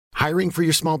Hiring for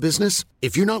your small business?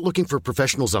 If you're not looking for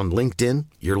professionals on LinkedIn,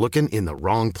 you're looking in the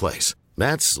wrong place.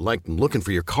 That's like looking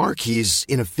for your car keys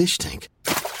in a fish tank.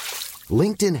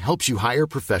 LinkedIn helps you hire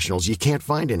professionals you can't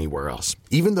find anywhere else,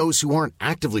 even those who aren't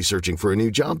actively searching for a new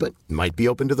job but might be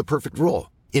open to the perfect role.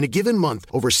 In a given month,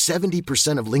 over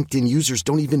 70% of LinkedIn users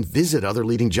don't even visit other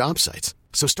leading job sites.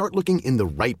 So start looking in the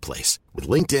right place. With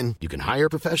LinkedIn, you can hire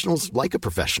professionals like a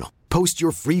professional. Post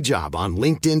your free job on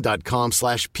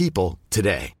linkedin.com/people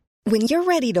today. When you're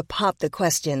ready to pop the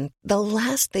question, the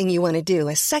last thing you want to do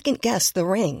is second-guess the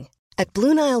ring. At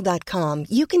BlueNile.com,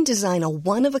 you can design a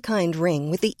one-of-a-kind ring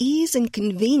with the ease and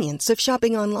convenience of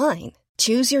shopping online.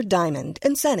 Choose your diamond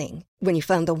and setting. When you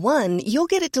find the one, you'll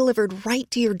get it delivered right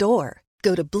to your door.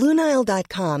 Go to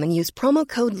BlueNile.com and use promo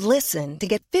code LISTEN to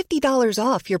get $50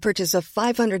 off your purchase of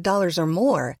 $500 or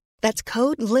more. That's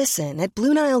code LISTEN at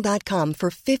BlueNile.com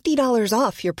for $50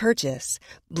 off your purchase.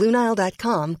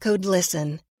 BlueNile.com, code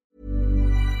LISTEN.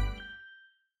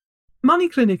 Money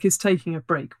Clinic is taking a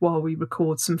break while we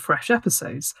record some fresh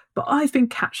episodes, but I've been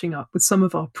catching up with some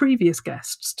of our previous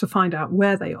guests to find out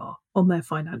where they are on their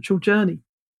financial journey.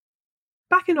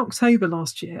 Back in October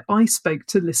last year, I spoke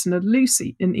to listener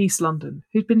Lucy in East London,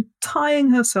 who'd been tying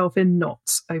herself in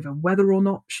knots over whether or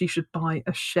not she should buy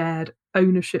a shared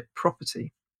ownership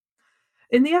property.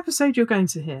 In the episode you're going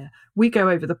to hear, we go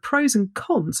over the pros and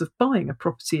cons of buying a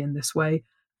property in this way,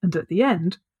 and at the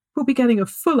end, we'll be getting a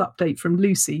full update from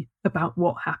Lucy about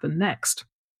what happened next.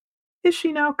 Is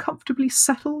she now comfortably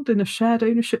settled in a shared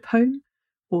ownership home,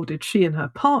 or did she and her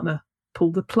partner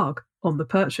pull the plug on the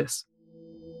purchase?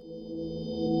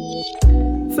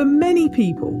 For many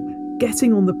people,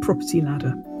 getting on the property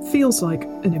ladder feels like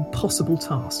an impossible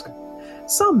task.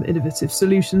 Some innovative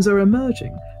solutions are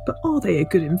emerging, but are they a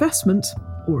good investment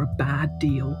or a bad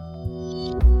deal?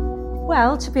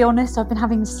 Well, to be honest, I've been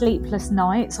having sleepless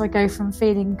nights. I go from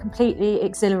feeling completely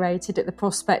exhilarated at the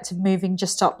prospect of moving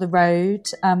just up the road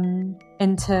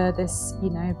into this,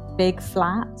 big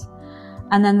flat.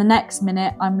 And then the next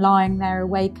minute, I'm lying there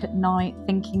awake at night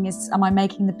thinking, am I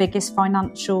making the biggest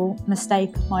financial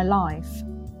mistake of my life?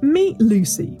 Meet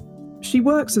Lucy. She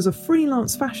works as a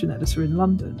freelance fashion editor in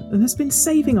London and has been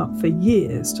saving up for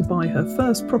years to buy her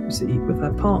first property with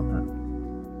her partner.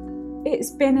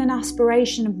 It's been an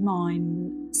aspiration of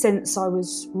mine since I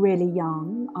was really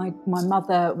young. My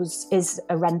mother is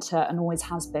a renter and always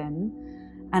has been,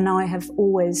 and I have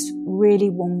always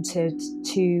really wanted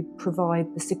to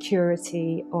provide the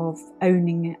security of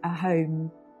owning a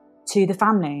home to the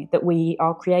family that we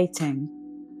are creating.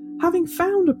 Having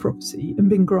found a property and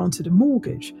been granted a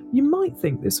mortgage, you might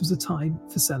think this was a time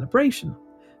for celebration.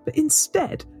 But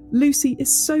instead, Lucy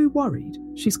is so worried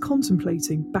she's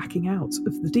contemplating backing out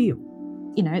of the deal.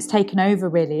 It's taken over,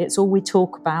 really. It's all we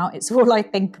talk about. It's all I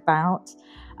think about.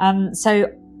 So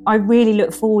I really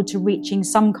look forward to reaching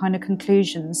some kind of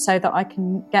conclusion so that I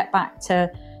can get back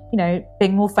to,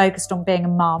 being more focused on being a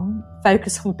mum,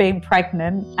 focused on being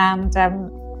pregnant and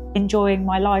enjoying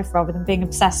my life rather than being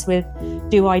obsessed with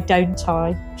do I, don't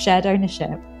I, shared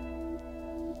ownership.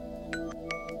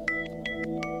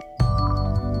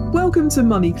 Welcome to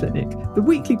Money Clinic, the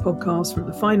weekly podcast from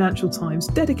the Financial Times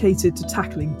dedicated to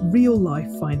tackling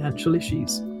real-life financial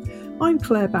issues. I'm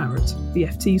Claire Barrett, the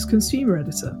FT's consumer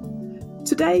editor.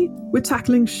 Today, we're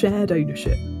tackling shared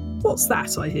ownership. What's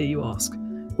that, I hear you ask?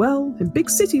 Well, in big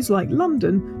cities like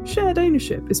London, shared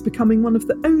ownership is becoming one of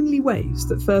the only ways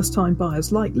that first-time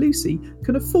buyers like Lucy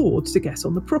can afford to get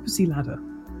on the property ladder.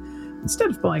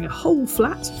 Instead of buying a whole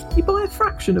flat, you buy a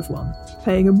fraction of one,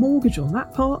 paying a mortgage on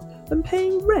that part and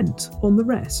paying rent on the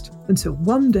rest, until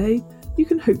one day you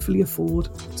can hopefully afford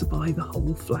to buy the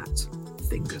whole flat.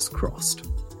 Fingers crossed.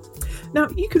 Now,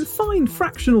 you can find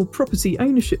fractional property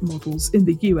ownership models in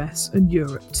the US and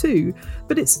Europe too,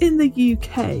 but it's in the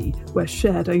UK where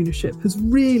shared ownership has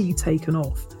really taken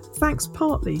off, thanks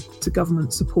partly to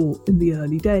government support in the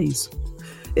early days.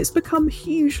 It's become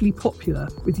hugely popular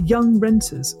with young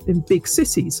renters in big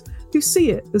cities who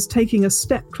see it as taking a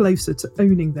step closer to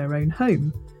owning their own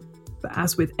home. But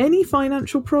as with any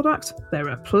financial product, there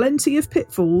are plenty of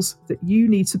pitfalls that you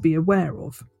need to be aware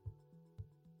of.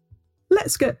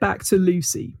 Let's get back to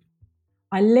Lucy.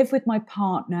 I live with my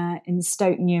partner in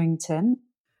Stoke Newington.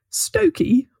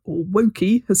 Stokey, or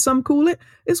Woking as some call it,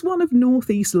 is one of North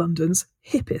East London's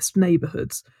hippest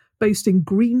neighbourhoods, boasting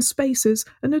green spaces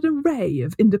and an array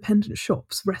of independent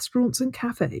shops, restaurants and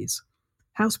cafes.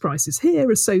 House prices here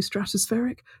are so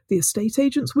stratospheric, the estate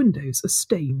agent's windows are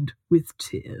stained with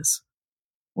tears.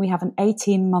 We have an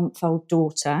 18-month-old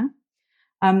daughter.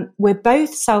 We're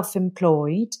both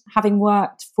self-employed, having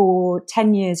worked for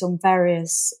 10 years on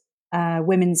various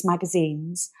women's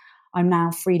magazines. I'm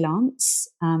now freelance.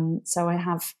 So I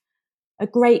have a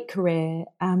great career,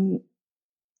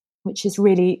 which is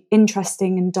really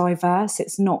interesting and diverse.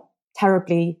 It's not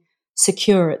terribly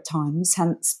secure at times,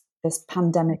 hence this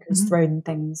pandemic has thrown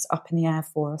things up in the air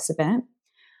for us a bit.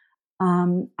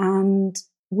 And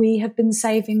we have been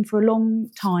saving for a long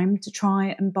time to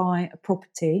try and buy a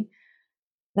property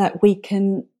that we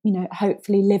can,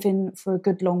 hopefully live in for a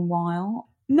good long while.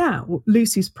 Now,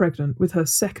 Lucy's pregnant with her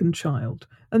second child,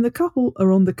 and the couple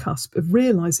are on the cusp of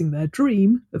realising their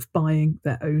dream of buying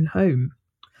their own home.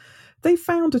 They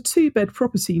found a 2-bed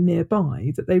property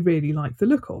nearby that they really like the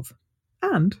look of,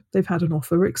 and they've had an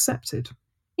offer accepted.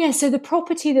 Yeah, so the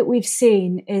property that we've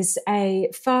seen is a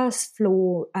first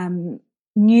floor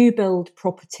new build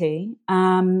property.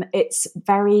 It's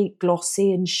very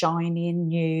glossy and shiny and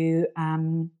new.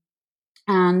 And,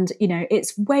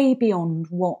 it's way beyond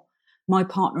what my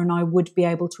partner and I would be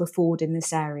able to afford in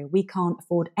this area. We can't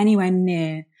afford anywhere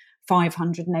near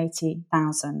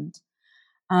 580,000.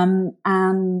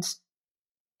 And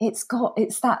it's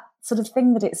that sort of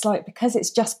thing that it's like, because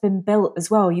it's just been built as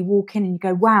well, you walk in and you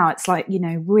go, wow, it's like,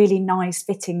 really nice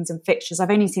fittings and fixtures. I've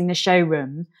only seen the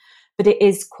showroom, but it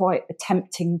is quite a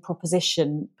tempting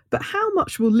proposition. But how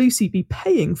much will Lucy be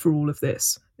paying for all of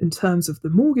this in terms of the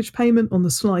mortgage payment on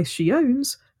the slice she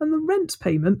owns and the rent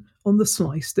payment on the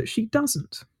slice that she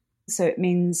doesn't? So it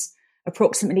means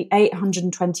approximately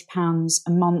 £820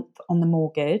 a month on the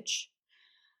mortgage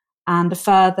and a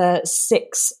further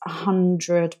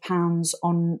 £600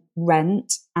 on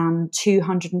rent and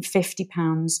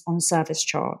 £250 on service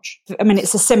charge. I mean,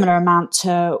 it's a similar amount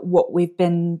to what we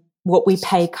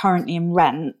pay currently in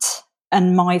rent.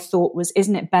 And my thought was,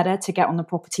 isn't it better to get on the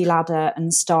property ladder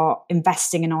and start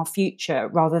investing in our future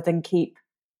rather than I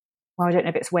don't know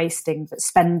if it's wasting, but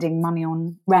spending money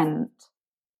on rent?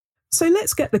 So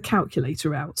let's get the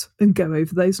calculator out and go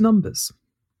over those numbers.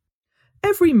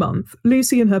 Every month,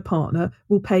 Lucy and her partner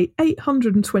will pay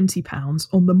 £820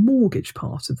 on the mortgage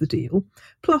part of the deal,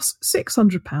 plus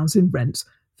 £600 in rent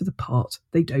for the part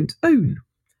they don't own,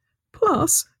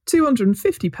 plus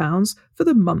 £250 for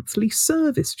the monthly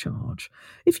service charge.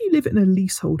 If you live in a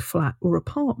leasehold flat or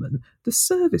apartment, the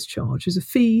service charge is a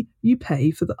fee you pay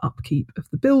for the upkeep of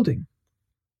the building.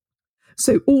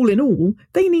 So all in all,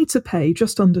 they need to pay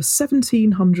just under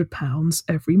 £1,700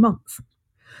 every month.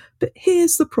 But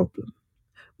here's the problem.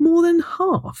 More than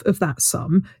half of that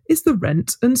sum is the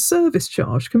rent and service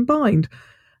charge combined.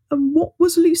 And what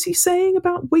was Lucy saying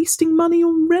about wasting money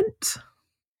on rent?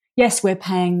 Yes, we're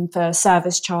paying for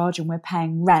service charge and we're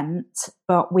paying rent,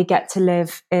 but we get to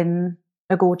live in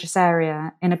a gorgeous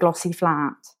area in a glossy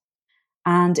flat.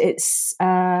 And it's,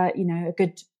 a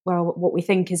good, what we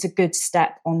think is a good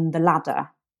step on the ladder,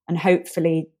 and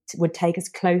hopefully would take us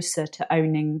closer to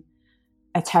owning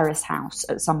a terrace house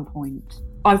at some point.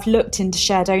 I've looked into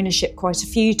shared ownership quite a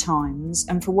few times,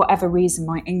 and for whatever reason,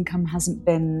 my income hasn't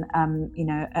been,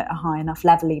 at a high enough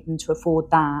level even to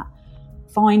afford that.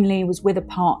 Finally, was with a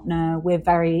partner. We're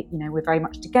very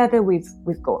much together. We've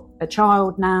got a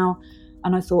child now,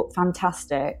 and I thought,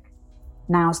 fantastic.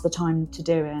 Now's the time to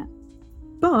do it.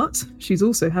 But she's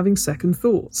also having second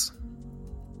thoughts.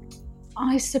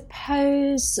 I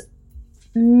suppose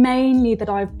mainly that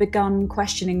I've begun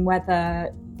questioning whether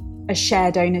a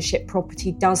shared ownership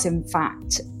property does in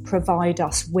fact provide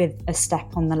us with a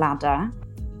step on the ladder.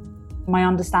 My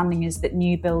understanding is that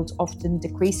new builds often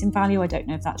decrease in value. I don't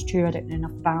know if that's true. I don't know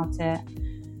enough about it.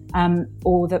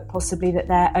 Or that possibly that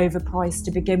they're overpriced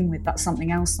to begin with. That's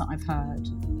something else that I've heard.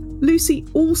 Lucy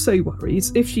also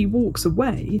worries if she walks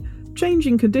away,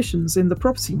 changing conditions in the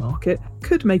property market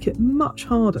could make it much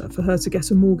harder for her to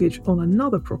get a mortgage on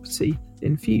another property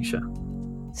in future.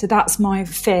 So that's my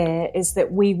fear, is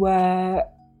that we've worked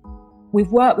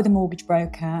with a mortgage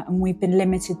broker and we've been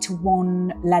limited to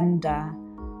one lender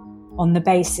on the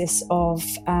basis of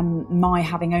my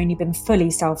having only been fully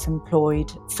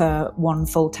self-employed for one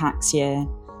full tax year.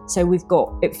 So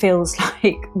it feels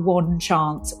like one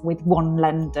chance with one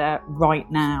lender right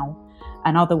now.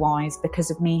 And otherwise,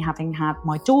 because of me having had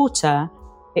my daughter,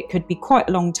 it could be quite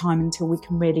a long time until we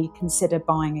can really consider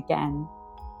buying again.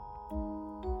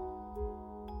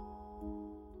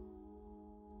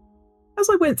 As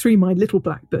I went through my little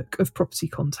black book of property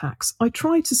contacts, I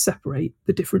tried to separate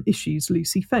the different issues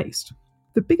Lucy faced.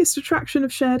 The biggest attraction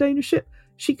of shared ownership,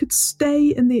 she could stay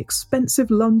in the expensive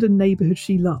London neighbourhood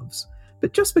she loves.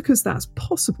 But just because that's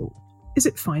possible, is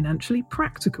it financially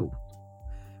practical?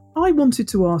 I wanted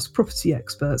to ask property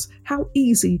experts how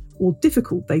easy or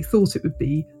difficult they thought it would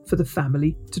be for the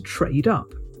family to trade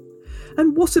up.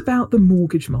 And what about the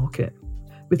mortgage market?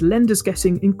 With lenders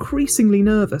getting increasingly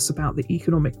nervous about the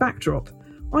economic backdrop,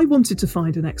 I wanted to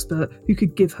find an expert who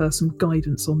could give her some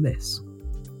guidance on this.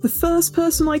 The first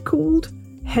person I called,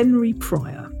 Henry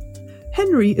Pryor.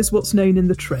 Henry is what's known in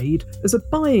the trade as a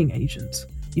buying agent.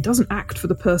 He doesn't act for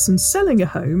the person selling a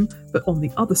home, but on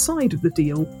the other side of the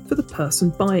deal for the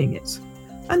person buying it.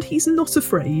 And he's not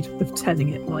afraid of telling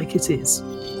it like it is.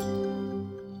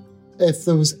 If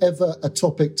there was ever a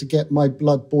topic to get my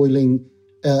blood boiling,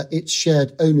 it's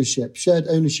shared ownership. Shared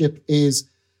ownership is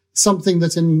something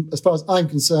that, as far as I'm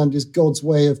concerned, is God's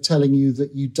way of telling you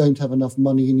that you don't have enough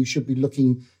money and you should be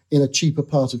looking in a cheaper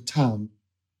part of town.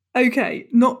 Okay,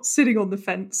 not sitting on the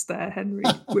fence there, Henry,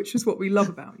 which is what we love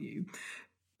about you.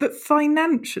 But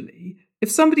financially, if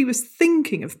somebody was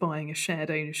thinking of buying a shared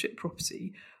ownership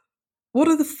property, what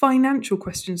are the financial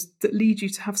questions that lead you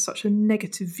to have such a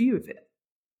negative view of it?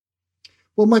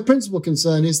 Well, my principal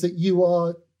concern is that you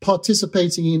are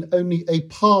participating in only a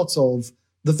part of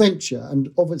the venture. And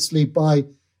obviously, by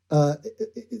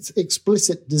its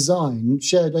explicit design,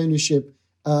 shared ownership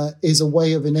is a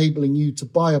way of enabling you to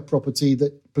buy a property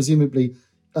that presumably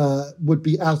would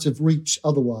be out of reach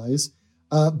otherwise.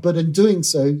 But in doing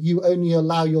so, you only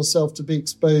allow yourself to be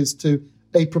exposed to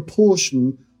a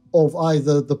proportion of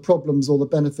either the problems or the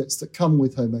benefits that come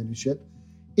with home ownership.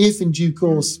 If in due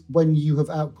course, when you have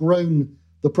outgrown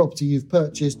the property you've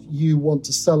purchased, you want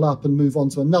to sell up and move on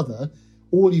to another,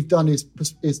 all you've done is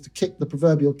to kick the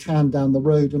proverbial can down the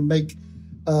road and make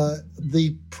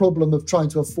the problem of trying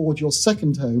to afford your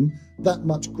second home that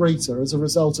much greater as a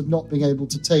result of not being able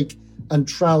to take and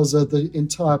trouser the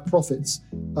entire profits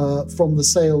from the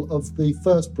sale of the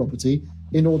first property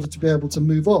in order to be able to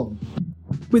move on.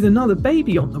 With another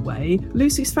baby on the way,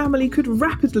 Lucy's family could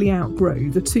rapidly outgrow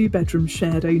the two-bedroom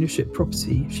shared ownership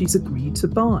property she's agreed to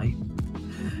buy.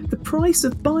 The price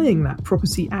of buying that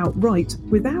property outright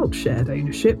without shared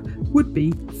ownership would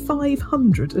be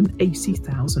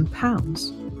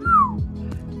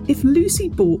 £580,000. If Lucy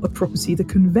bought a property the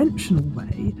conventional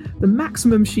way, the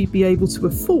maximum she'd be able to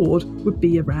afford would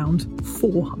be around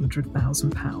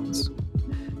 £400,000.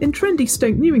 In trendy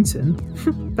Stoke Newington,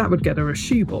 that would get her a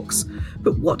shoebox.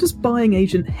 But what does buying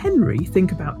agent Henry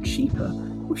think about cheaper,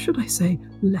 or should I say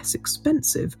less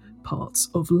expensive, parts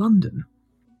of London?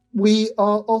 We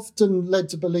are often led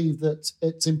to believe that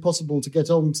it's impossible to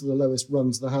get onto the lowest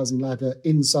rungs of the housing ladder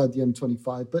inside the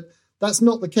M25, but that's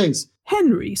not the case.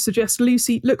 Henry suggests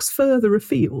Lucy looks further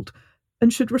afield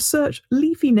and should research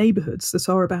leafy neighbourhoods that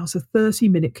are about a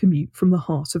 30-minute commute from the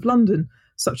heart of London,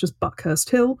 such as Buckhurst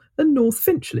Hill and North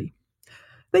Finchley.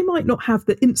 They might not have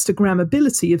the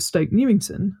Instagrammability of Stoke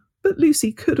Newington, but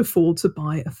Lucy could afford to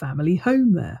buy a family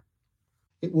home there.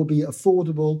 It will be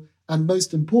affordable, and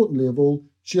most importantly of all,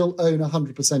 she'll own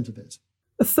 100% of it.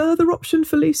 A further option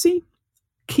for Lucy?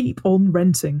 Keep on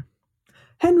renting.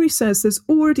 Henry says there's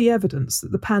already evidence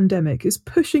that the pandemic is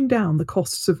pushing down the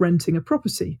costs of renting a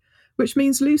property, which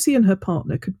means Lucy and her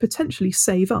partner could potentially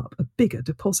save up a bigger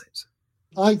deposit.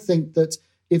 I think that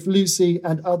if Lucy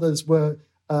and others were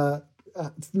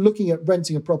looking at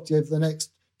renting a property over the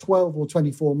next 12 or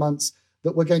 24 months,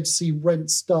 that we're going to see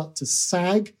rents start to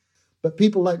sag. But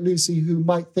people like Lucy who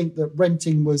might think that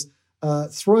renting was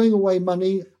throwing away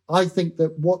money, I think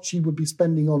that what she would be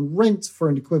spending on rent for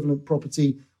an equivalent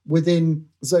property within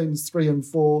zones 3 and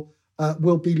 4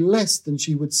 will be less than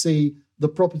she would see the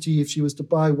property if she was to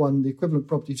buy one, the equivalent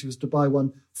property if she was to buy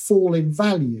one, fall in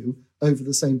value over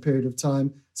the same period of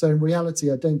time. So in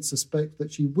reality, I don't suspect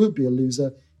that she would be a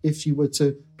loser if she were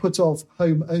to put off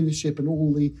home ownership and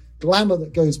all the glamour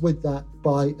that goes with that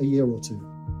by a year or two.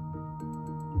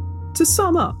 To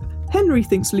sum up, Henry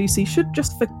thinks Lucy should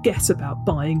just forget about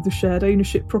buying the shared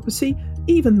ownership property,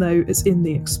 even though it's in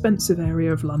the expensive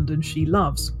area of London she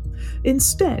loves.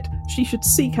 Instead, she should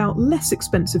seek out less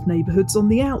expensive neighbourhoods on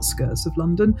the outskirts of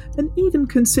London and even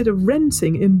consider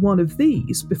renting in one of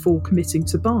these before committing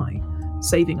to buy,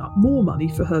 saving up more money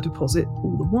for her deposit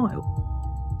all the while.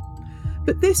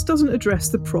 But this doesn't address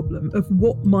the problem of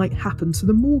what might happen to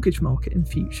the mortgage market in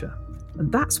future,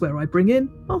 and that's where I bring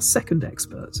in our second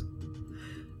expert.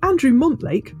 Andrew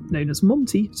Montlake, known as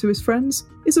Monty to his friends,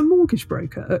 is a mortgage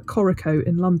broker at Corico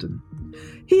in London.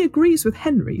 He agrees with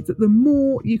Henry that the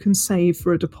more you can save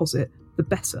for a deposit, the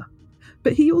better.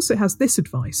 But he also has this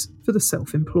advice for the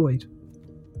self-employed.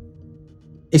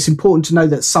 It's important to know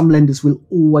that some lenders will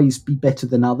always be better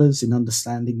than others in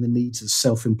understanding the needs of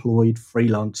self-employed,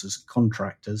 freelancers,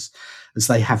 contractors, as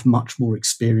they have much more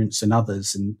experience than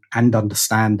others and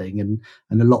understanding, and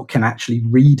a lot can actually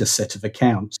read a set of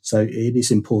accounts. So it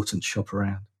is important to shop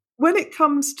around. When it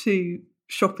comes to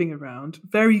shopping around,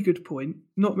 very good point.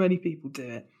 Not many people do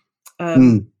it.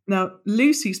 Now,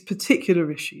 Lucy's particular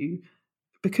issue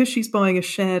because she's buying a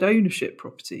shared ownership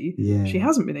property, she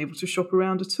hasn't been able to shop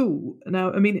around at all.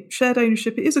 Now, I mean, shared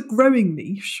ownership, it is a growing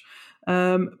niche,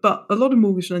 but a lot of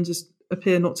mortgage lenders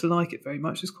appear not to like it very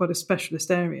much. It's quite a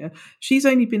specialist area. She's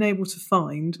only been able to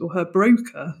find, or her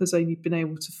broker has only been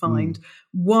able to find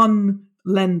one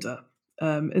lender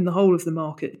in the whole of the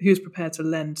market who's prepared to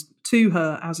lend to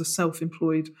her as a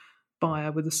self-employed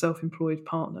buyer with a self-employed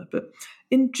partner. But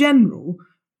in general,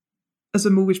 as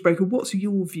a mortgage broker, what's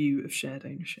your view of shared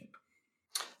ownership?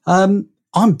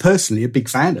 I'm personally a big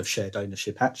fan of shared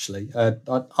ownership, actually.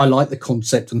 I like the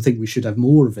concept and think we should have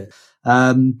more of it.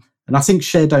 And I think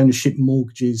shared ownership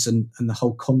mortgages and the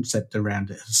whole concept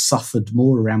around it has suffered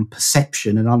more around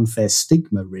perception and unfair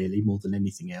stigma, really, more than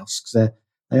anything else, because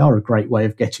they are a great way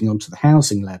of getting onto the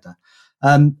housing ladder.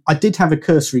 I did have a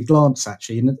cursory glance,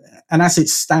 actually, and as it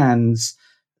stands,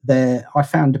 I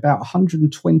found about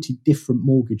 120 different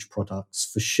mortgage products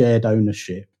for shared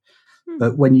ownership.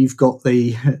 But when you've got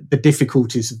the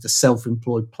difficulties of the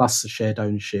self-employed plus the shared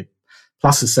ownership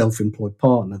plus a self-employed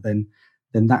partner, then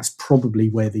that's probably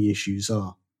where the issues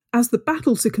are. As the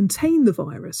battle to contain the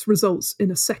virus results in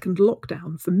a second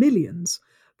lockdown for millions,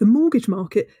 the mortgage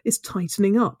market is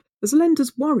tightening up as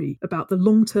lenders worry about the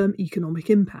long-term economic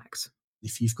impacts.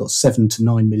 If you've got 7 to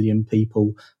 9 million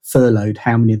people furloughed,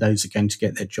 how many of those are going to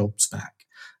get their jobs back?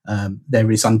 There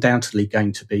is undoubtedly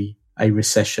going to be a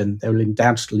recession. There will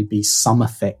undoubtedly be some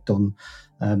effect on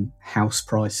house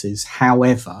prices.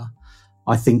 However,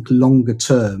 I think longer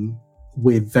term,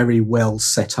 we're very well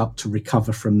set up to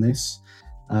recover from this.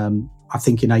 I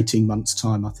think in 18 months'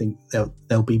 time, I think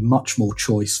there'll be much more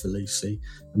choice for Lucy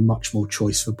and much more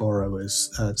choice for borrowers,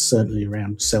 certainly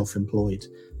around self-employed.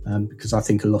 Because I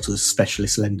think a lot of the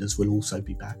specialist lenders will also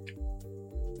be back.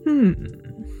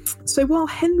 So while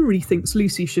Henry thinks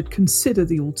Lucy should consider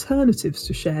the alternatives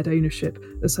to shared ownership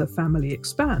as her family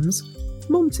expands,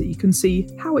 Monty can see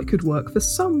how it could work for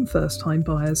some first-time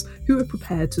buyers who are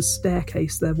prepared to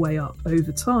staircase their way up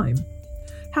over time.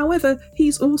 However,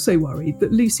 he's also worried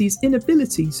that Lucy's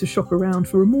inability to shop around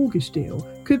for a mortgage deal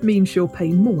could mean she'll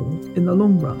pay more in the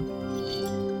long run.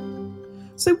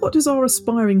 So what does our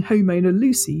aspiring homeowner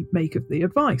Lucy make of the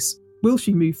advice? Will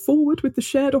she move forward with the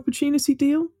shared opportunity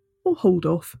deal or hold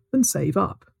off and save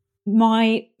up?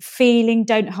 My feeling,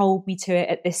 don't hold me to it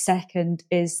at this second,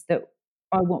 is that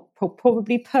I will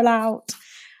probably pull out.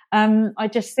 I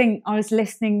just think I was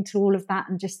listening to all of that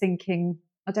and just thinking,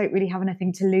 I don't really have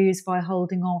anything to lose by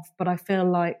holding off, but I feel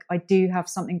like I do have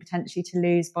something potentially to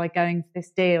lose by going for this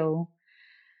deal.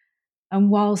 And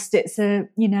whilst it's a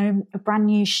brand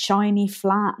new shiny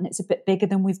flat and it's a bit bigger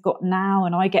than we've got now,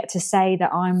 and I get to say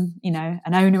that I'm,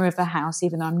 an owner of a house,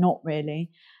 even though I'm not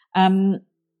really,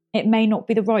 it may not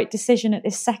be the right decision at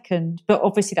this second. But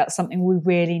obviously that's something we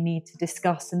really need to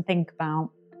discuss and think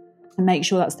about and make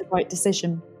sure that's the right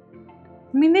decision.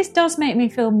 I mean, this does make me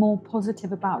feel more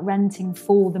positive about renting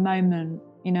for the moment,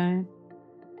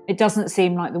 It doesn't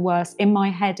seem like the worst. In my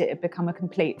head, it had become a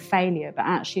complete failure, but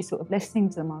actually sort of listening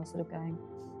to them, I was sort of going,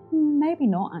 maybe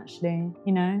not actually,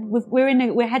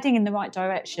 We're heading in the right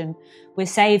direction. We're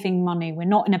saving money. We're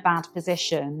not in a bad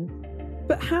position.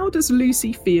 But how does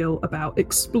Lucy feel about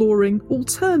exploring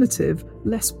alternative,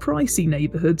 less pricey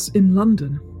neighbourhoods in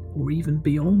London or even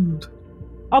beyond?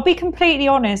 I'll be completely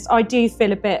honest, I do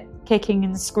feel a bit kicking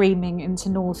and screaming into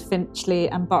North Finchley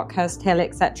and Buckhurst Hill,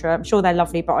 etc. I'm sure they're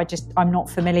lovely, but I'm not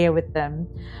familiar with them.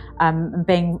 And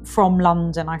being from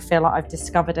London, I feel like I've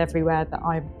discovered everywhere that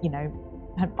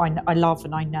I love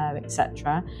and I know,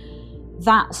 etc.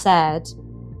 That said,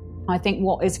 I think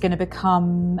what is going to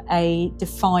become a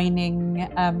defining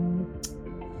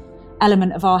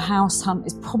element of our house hunt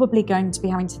is probably going to be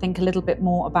having to think a little bit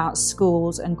more about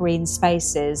schools and green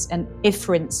spaces. And if,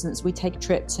 for instance, we take a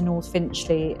trip to North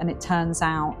Finchley and it turns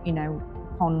out,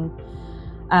 upon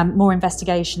more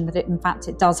investigation that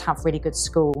it does have really good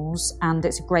schools and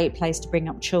it's a great place to bring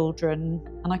up children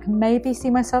and I can maybe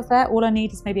see myself there, all I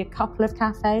need is maybe a couple of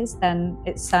cafes, then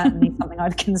it's certainly something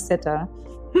I'd consider.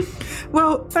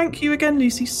 Well, thank you again,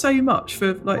 Lucy, so much for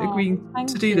agreeing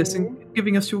to do this and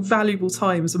giving us your valuable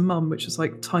time as a mum, which is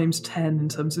times 10 in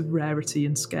terms of rarity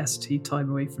and scarcity time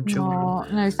away from children. Oh,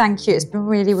 no, thank you. It's been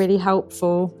really, really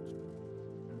helpful.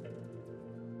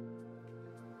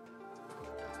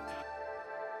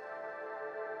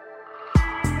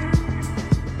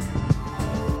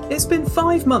 It's been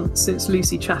 5 months since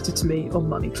Lucy chatted to me on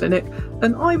Money Clinic,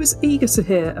 and I was eager to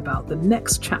hear about the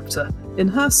next chapter in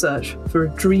her search for a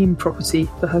dream property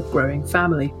for her growing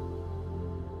family.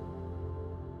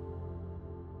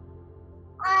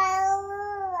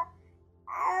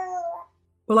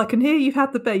 Well, I can hear you've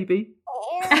had the baby.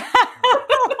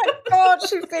 Oh my God,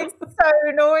 She's being so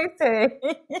noisy.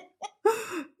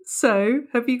 So,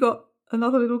 have you got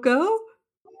another little girl?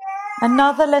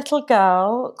 Another little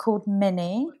girl called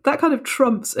Minnie. That kind of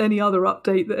trumps any other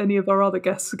update that any of our other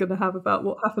guests are going to have about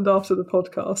what happened after the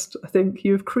podcast. I think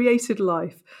you have created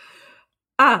life.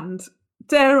 And,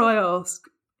 dare I ask,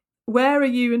 where are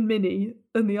you and Minnie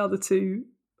and the other two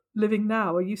living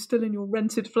now? Are you still in your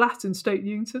rented flat in Stoke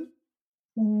Newington?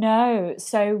 No,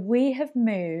 so we have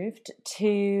moved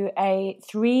to a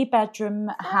 3-bedroom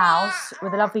house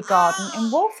with a lovely garden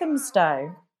in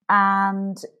Walthamstow.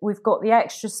 And we've got the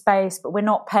extra space, but we're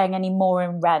not paying any more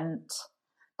in rent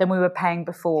than we were paying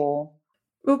before.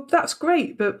 Well, that's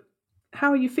great, but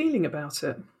how are you feeling about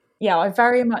it? Yeah, I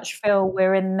very much feel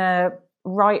we're in the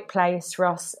right place for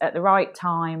us at the right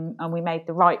time, and we made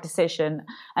the right decision.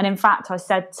 And in fact, I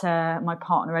said to my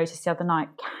partner Otis the other night,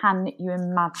 can you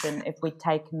imagine if we'd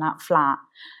taken that flat?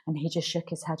 And he just shook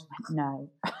his head and went,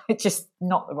 no, it's just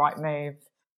not the right move.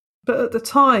 But at the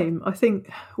time, I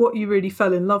think what you really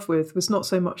fell in love with was not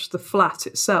so much the flat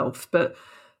itself, but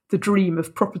the dream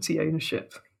of property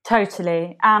ownership.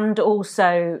 Totally. And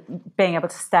also being able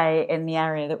to stay in the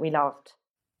area that we loved.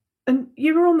 And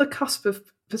you were on the cusp of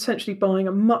potentially buying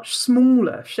a much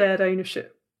smaller shared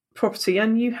ownership property,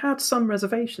 and you had some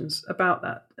reservations about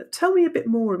that. Tell me a bit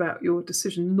more about your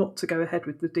decision not to go ahead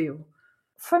with the deal.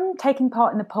 From taking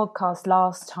part in the podcast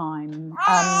last time,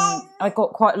 I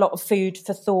got quite a lot of food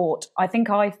for thought. I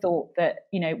think I thought that,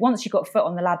 once you got a foot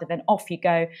on the ladder, then off you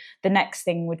go. The next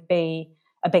thing would be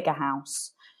a bigger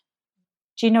house.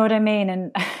 Do you know what I mean?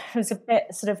 And it was a bit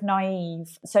sort of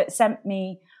naive. So it sent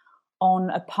me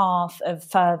on a path of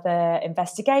further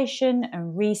investigation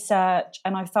and research.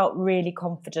 And I felt really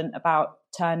confident about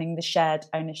turning the shared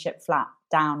ownership flat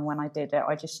down when I did it.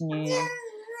 I just knew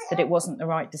that it wasn't the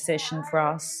right decision for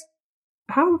us.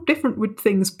 How different would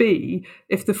things be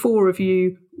if the four of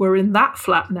you were in that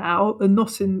flat now and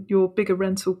not in your bigger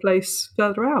rental place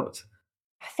further out?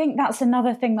 I think that's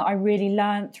another thing that I really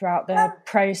learned throughout the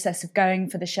process of going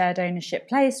for the shared ownership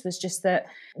place, was just that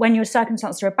when your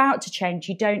circumstances are about to change,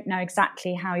 you don't know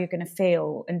exactly how you're going to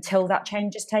feel until that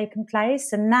change has taken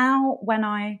place. And now when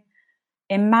I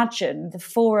imagine the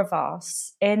four of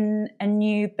us in a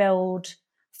new build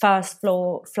first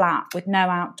floor flat with no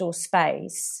outdoor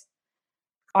space,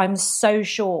 I'm so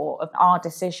sure of our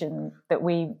decision that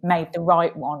we made the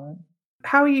right one.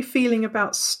 How are you feeling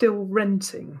about still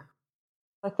renting?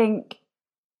 I think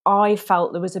I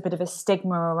felt there was a bit of a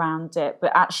stigma around it,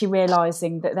 but actually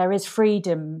realising that there is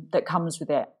freedom that comes with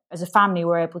it. As a family,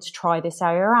 we're able to try this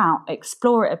area out,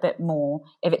 explore it a bit more.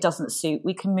 If it doesn't suit,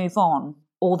 we can move on,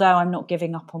 although I'm not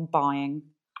giving up on buying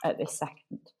at this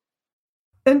second.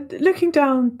 And looking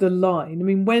down the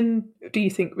line, when do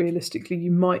you think realistically you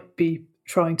might be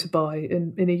trying to buy?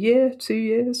 In a year, 2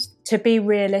 years? To be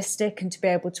realistic and to be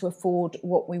able to afford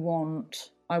what we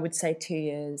want, I would say 2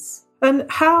 years. And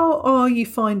how are you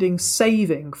finding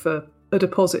saving for a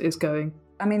deposit is going?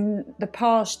 The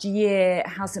past year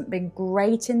hasn't been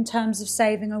great in terms of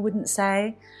saving, I wouldn't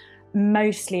say.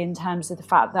 Mostly in terms of the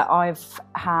fact that I've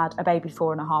had a baby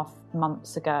 4.5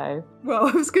 months ago. Well,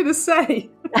 I was going to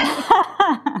say,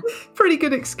 pretty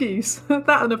good excuse,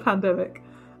 that and a pandemic.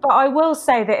 But I will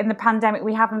say that in the pandemic,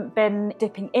 we haven't been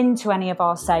dipping into any of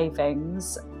our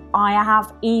savings. I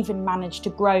have even managed to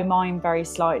grow mine very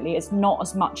slightly. It's not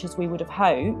as much as we would have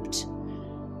hoped,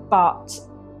 but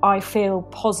I feel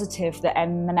positive that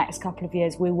in the next couple of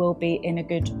years we will be in a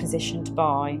good position to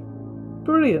buy.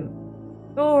 Brilliant.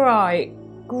 All right.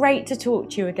 Great to talk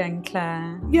to you again,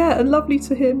 Claire. Yeah, and lovely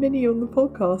to hear Minnie on the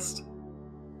podcast.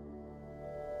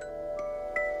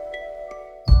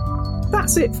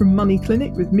 That's it from Money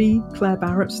Clinic with me, Claire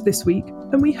Barrett, this week,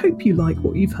 and we hope you like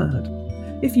what you've heard.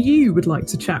 If you would like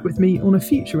to chat with me on a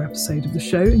future episode of the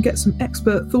show and get some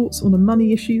expert thoughts on a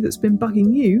money issue that's been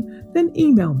bugging you, then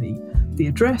email me. The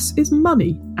address is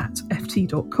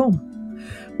money@ft.com.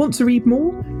 Want to read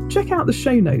more? Check out the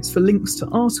show notes for links to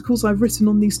articles I've written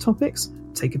on these topics.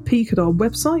 Take a peek at our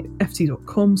website,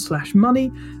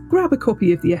 ft.com/money, grab a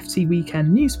copy of the FT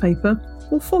Weekend newspaper,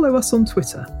 or follow us on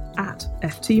Twitter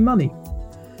 @FTMoney.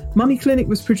 Money Clinic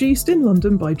was produced in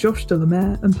London by Josh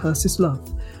Delamere and Persis Love.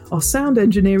 Our sound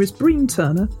engineer is Breen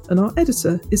Turner and our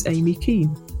editor is Amy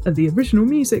Keane, and the original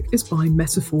music is by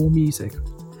Metaphor Music.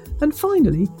 And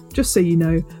finally, just so you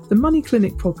know, the Money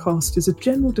Clinic podcast is a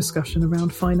general discussion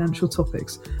around financial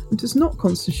topics and does not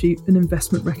constitute an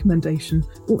investment recommendation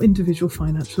or individual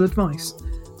financial advice.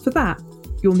 For that,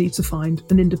 you'll need to find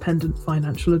an independent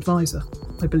financial advisor.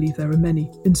 I believe there are many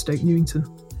in Stoke Newington.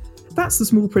 That's the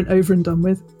small print over and done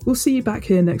with. We'll see you back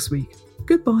here next week.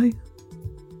 Goodbye.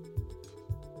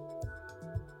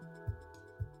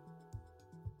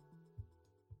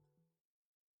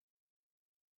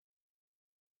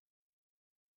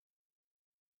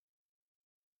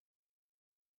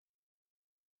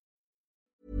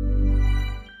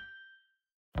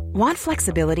 Want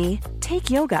flexibility? Take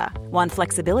yoga. Want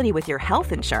flexibility with your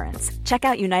health insurance? Check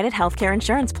out United Healthcare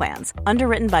Insurance Plans.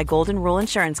 Underwritten by Golden Rule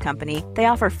Insurance Company, they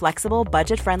offer flexible,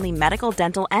 budget-friendly medical,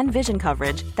 dental, and vision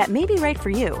coverage that may be right for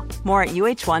you. More at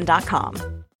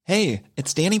uh1.com. Hey,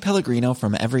 it's Danny Pellegrino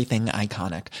from Everything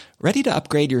Iconic. Ready to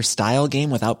upgrade your style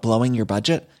game without blowing your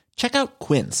budget? Check out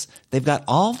Quince. They've got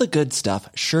all the good stuff,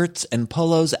 shirts and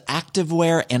polos,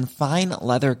 activewear, and fine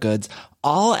leather goods,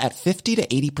 all at 50 to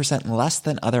 80% less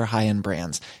than other high-end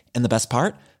brands. And the best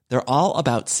part? They're all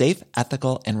about safe,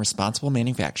 ethical, and responsible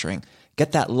manufacturing.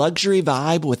 Get that luxury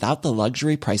vibe without the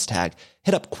luxury price tag.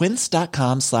 Hit up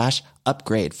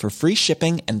quince.com/upgrade for free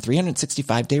shipping and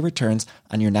 365-day returns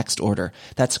on your next order.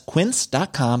 That's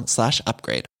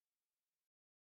quince.com/upgrade.